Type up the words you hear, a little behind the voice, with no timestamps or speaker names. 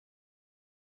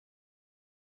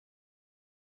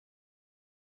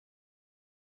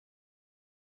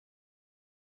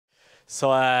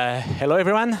Hello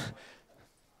everyone.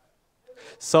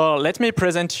 So let me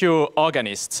present you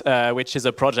Organist, which is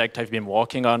a project I've been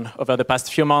working on over the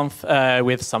past few months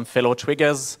with some fellow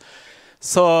Twiggers.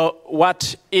 So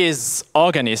what is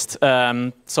Organist?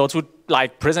 So to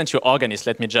present you Organist,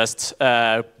 let me just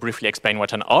briefly explain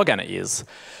what an organ is.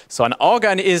 So an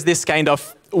organ is this kind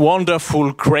of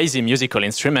wonderful, crazy musical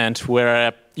instrument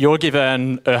where you're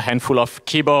given a handful of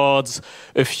keyboards,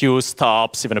 a few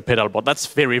stops, even a pedal board. That's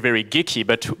very, very geeky,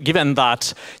 but given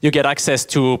that, you get access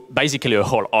to basically a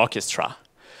whole orchestra.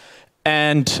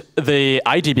 And the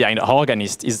idea behind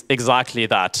Organist is exactly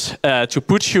that, to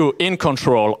put you in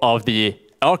control of the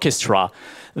orchestra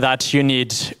that you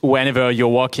need whenever you're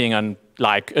working on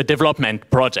like a development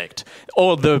project.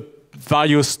 All the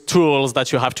various tools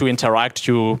that you have to interact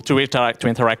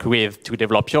with to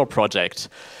develop your project.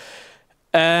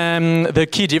 The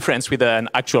key difference with an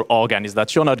actual organ is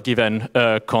that you're not given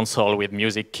a console with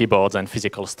music, keyboards, and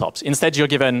physical stops. Instead, you're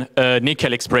given a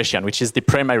nickel expression, which is the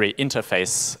primary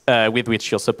interface with which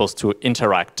you're supposed to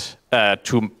interact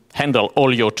to handle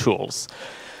all your tools.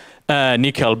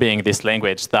 Nickel being this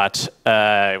language that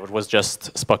was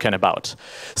just spoken about.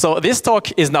 So this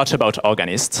talk is not about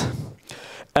Organist.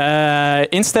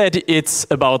 Instead, it's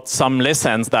about some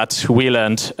lessons that we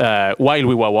learned while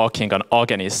we were working on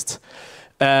Organist.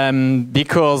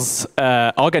 Because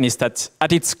Organist,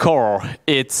 at its core,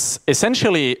 it's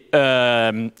essentially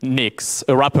Nix,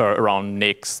 a wrapper around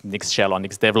Nix, Nix shell or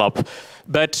Nix develop,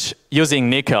 but using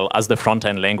Nickel as the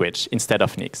front-end language instead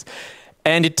of Nix.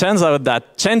 And it turns out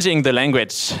that changing the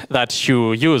language that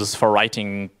you use for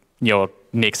writing your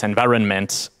Nix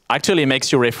environment actually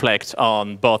makes you reflect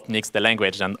on both Nix, the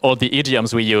language, and all the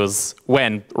idioms we use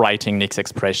when writing Nix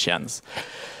expressions.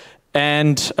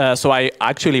 And so I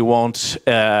actually won't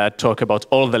talk about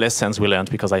all the lessons we learned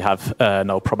because I have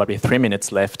now probably 3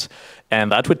 minutes left,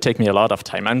 and that would take me a lot of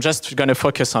time. I'm just going to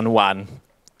focus on one,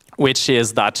 which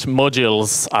is that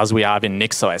modules, as we have in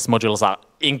NixOS, modules are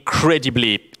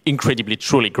incredibly,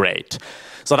 truly great.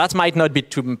 So that might not be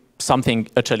something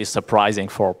utterly surprising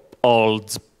for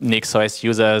old NixOS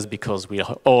users because we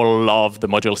all love the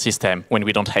module system when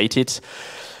we don't hate it.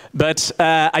 But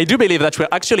I do believe that we're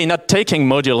actually not taking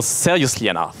modules seriously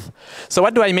enough. So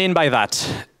what do I mean by that?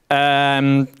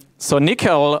 So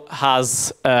Nickel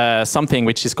has something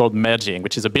which is called merging,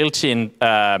 which is a built-in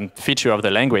feature of the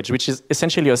language, which is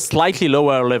essentially a slightly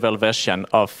lower level version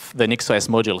of the NixOS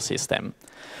module system.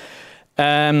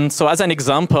 So as an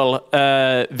example,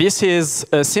 this is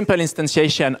a simple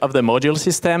instantiation of the module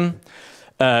system,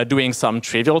 doing some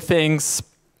trivial things.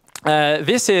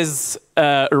 This is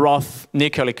a Roth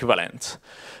Nickel equivalent.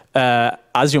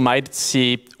 As you might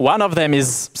see, one of them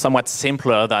is somewhat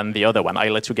simpler than the other one.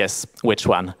 I'll let you guess which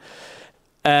one.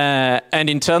 And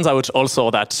it turns out also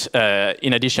that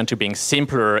in addition to being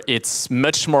simpler, it's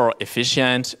much more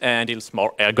efficient and it's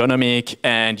more ergonomic,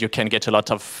 and you can get a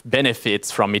lot of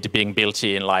benefits from it being built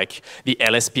in, like the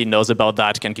LSP knows about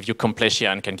that, can give you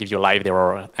completion, can give you live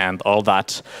error, and all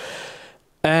that.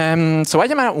 So why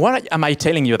am I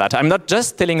telling you that? I'm not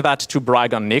just telling that to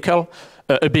brag on Nickel,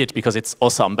 a bit because it's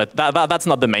awesome, but that's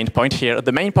not the main point here.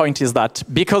 The main point is that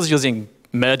because using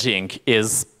merging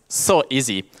is so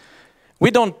easy, we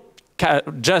don't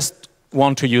just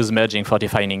want to use merging for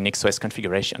defining NixOS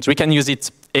configurations. We can use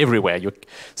it everywhere.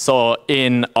 So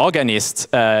in Organist,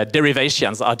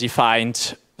 derivations are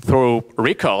defined through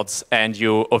records, and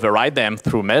you override them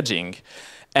through merging.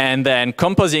 And then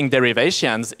composing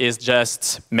derivations is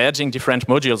just merging different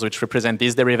modules which represent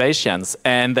these derivations.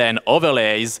 And then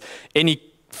overlays, any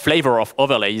flavor of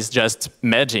overlay is just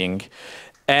merging.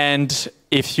 And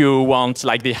if you want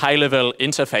like the high-level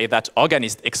interface that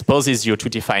Organist exposes you to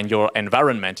define your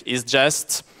environment is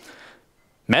just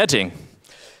merging.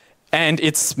 And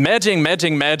it's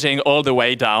merging all the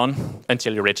way down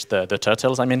until you reach the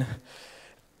turtles, I mean.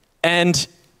 And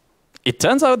it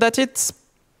turns out that it's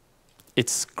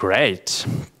great.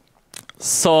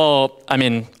 So, I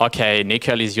mean, okay,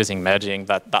 Nickel is using merging.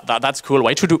 That's cool.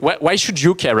 Why should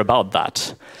you care about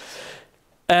that?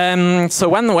 So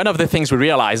one of the things we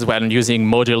realized when using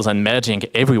modules and merging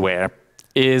everywhere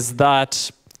is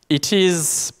that it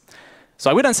is, so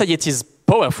I wouldn't say it is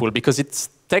powerful because it's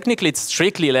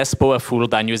strictly less powerful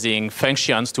than using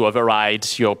functions to override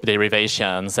your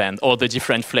derivations and all the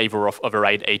different flavor of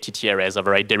override ATTRS,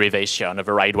 override derivation,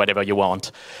 override whatever you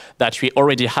want that we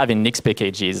already have in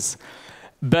Nixpkgs.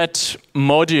 But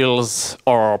modules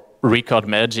or record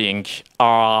merging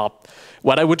are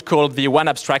what I would call the one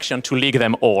abstraction to leak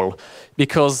them all,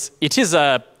 because it is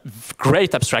a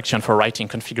great abstraction for writing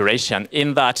configuration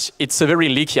in that it's a very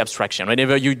leaky abstraction.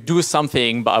 Whenever you do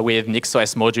something with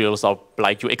NixOS modules, or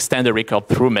like you extend a record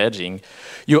through merging,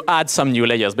 you add some new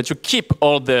layers, but you keep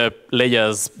all the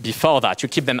layers before that. You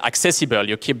keep them accessible,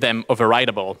 you keep them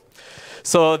overridable.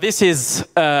 So this is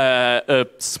a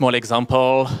small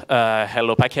example.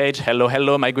 Hello package, hello,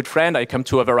 hello, my good friend, I come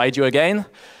to override you again.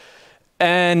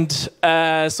 And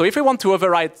so if we want to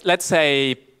override, let's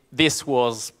say this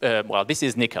was, well, this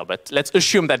is Nickel, but let's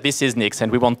assume that this is Nix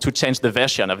and we want to change the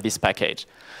version of this package.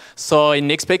 So in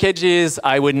Nixpkgs,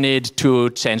 I would need to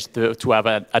change to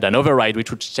add an override, which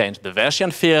would change the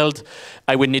version field.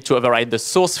 I would need to override the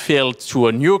source field to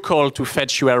a new call to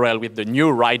fetch URL with the new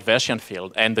write version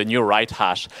field and the new write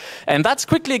hash. And that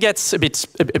quickly gets a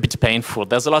bit painful.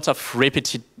 There's a lot of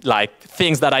repeated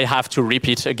things that I have to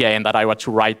repeat again, that I want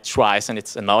to write twice, and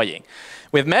it's annoying.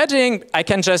 With merging, I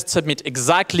can just submit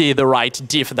exactly the right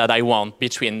diff that I want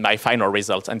between my final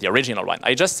result and the original one.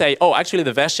 I just say, oh, actually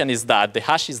the version is that, the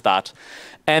hash is that,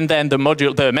 and then the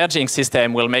merging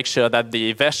system will make sure that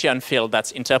the version field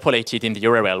that's interpolated in the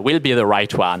URL will be the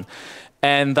right one.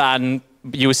 And then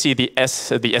you see the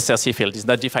src field is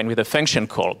not defined with a function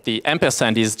call. The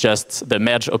ampersand is just the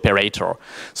merge operator.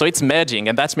 So it's merging,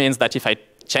 and that means that if I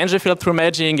change the field through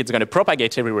merging, it's going to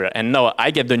propagate everywhere. And now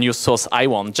I get the new source I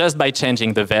want just by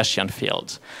changing the version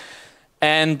field.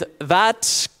 And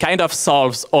that kind of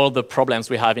solves all the problems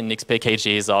we have in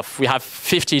Nixpkgs of we have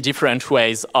 50 different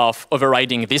ways of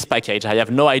overriding this package. I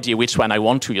have no idea which one I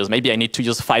want to use. Maybe I need to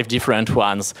use 5 different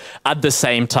ones at the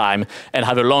same time and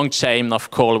have a long chain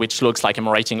of call which looks like I'm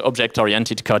writing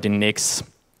object-oriented code in Nix.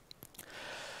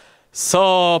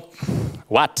 So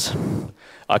what?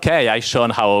 Okay, I've shown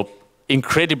how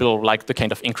incredible, like the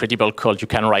kind of incredible code you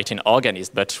can write in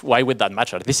Organist, but why would that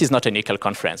matter? This is not a Nickel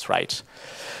conference, right?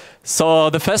 So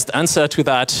the first answer to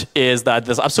that is that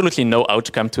there's absolutely no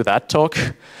outcome to that talk.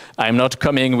 I'm not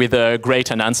coming with a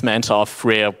great announcement of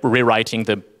rewriting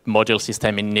the module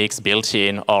system in Nix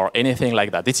built-in or anything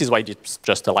like that. This is why it's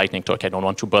just a lightning talk. I don't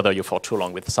want to bother you for too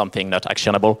long with something not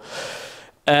actionable.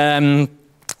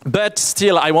 But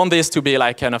still, I want this to be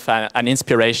like kind of an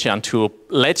inspiration to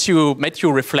make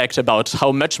you reflect about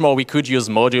how much more we could use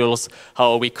modules,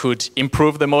 how we could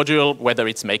improve the module, whether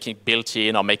it's making it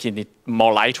built-in or making it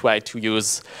more lightweight to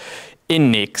use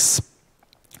in Nix.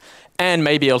 And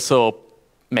maybe also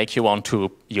make you want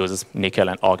to use Nickel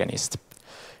and Organist.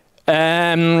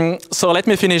 So let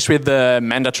me finish with the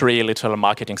mandatory little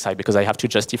marketing side, because I have to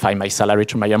justify my salary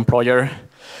to my employer.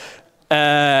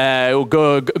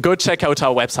 Go check out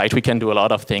our website. We can do a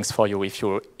lot of things for you if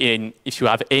you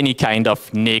have any kind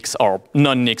of Nix or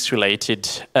non-Nix related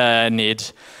need.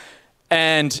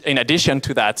 And in addition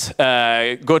to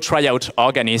that, go try out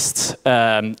Organist.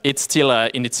 It's still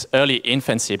in its early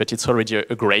infancy, but it's already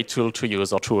a great tool to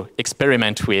use or to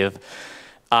experiment with.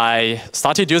 I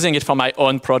started using it for my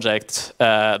own project.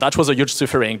 That was a huge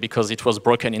suffering because it was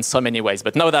broken in so many ways.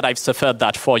 But now that I've suffered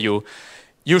that for you,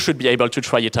 you should be able to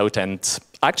try it out and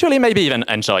actually maybe even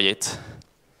enjoy it.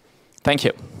 Thank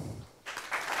you.